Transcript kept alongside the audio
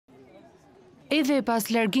Edhe pas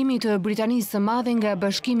largimit të Britanisë së Madhe nga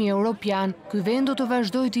Bashkimi Evropian, ky vend do të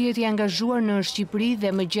vazhdojë të jetë i angazhuar në Shqipëri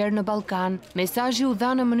dhe më gjerë në Ballkan. Mesazhi u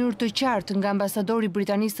dha në mënyrë të qartë nga ambasadori i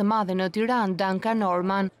Britanisë së Madhe në Tiranë, Duncan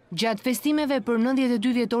Norman, gjatë festimeve për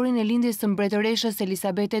 92 vjetorin e lindjes së mbretëreshës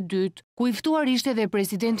Elisabete II, ku i ftuar ishte dhe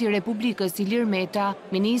presidenti i Republikës Ilir Meta,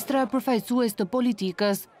 ministra përfaqësues të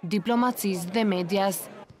politikës, diplomacisë dhe medias.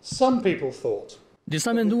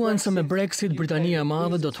 Disa menduan se me Brexit Britania e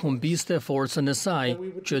Madhe do të humbiste forcën e saj,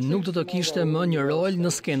 që nuk do të kishte më një rol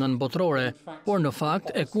në skenën botërore, por në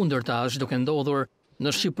fakt e kundërta është duke ndodhur.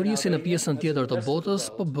 Në Shqipëri si në pjesën tjetër të botës,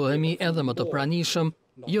 po bëhemi edhe më të pranishëm,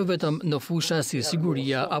 jo vetëm në fusha si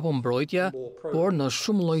siguria apo mbrojtja, por në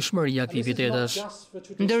shumë llojshmëri aktivitetesh.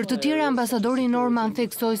 Ndër të tjera, ambasadori Norman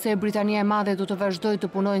theksoi se Britania e Madhe do të vazhdojë të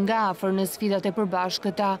punojë nga afër në sfidat e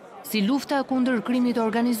përbashkëta, si lufta kundër krimit të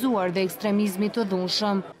organizuar dhe ekstremizmit të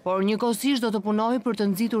dhunshëm, por njëkohësisht do të punojë për të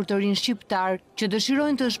nxitur të rinj shqiptar që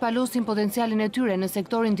dëshirojnë të shpalosin potencialin e tyre në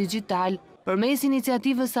sektorin digjital përmes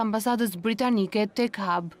iniciativës së ambasadës britanike tek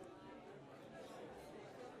Hub.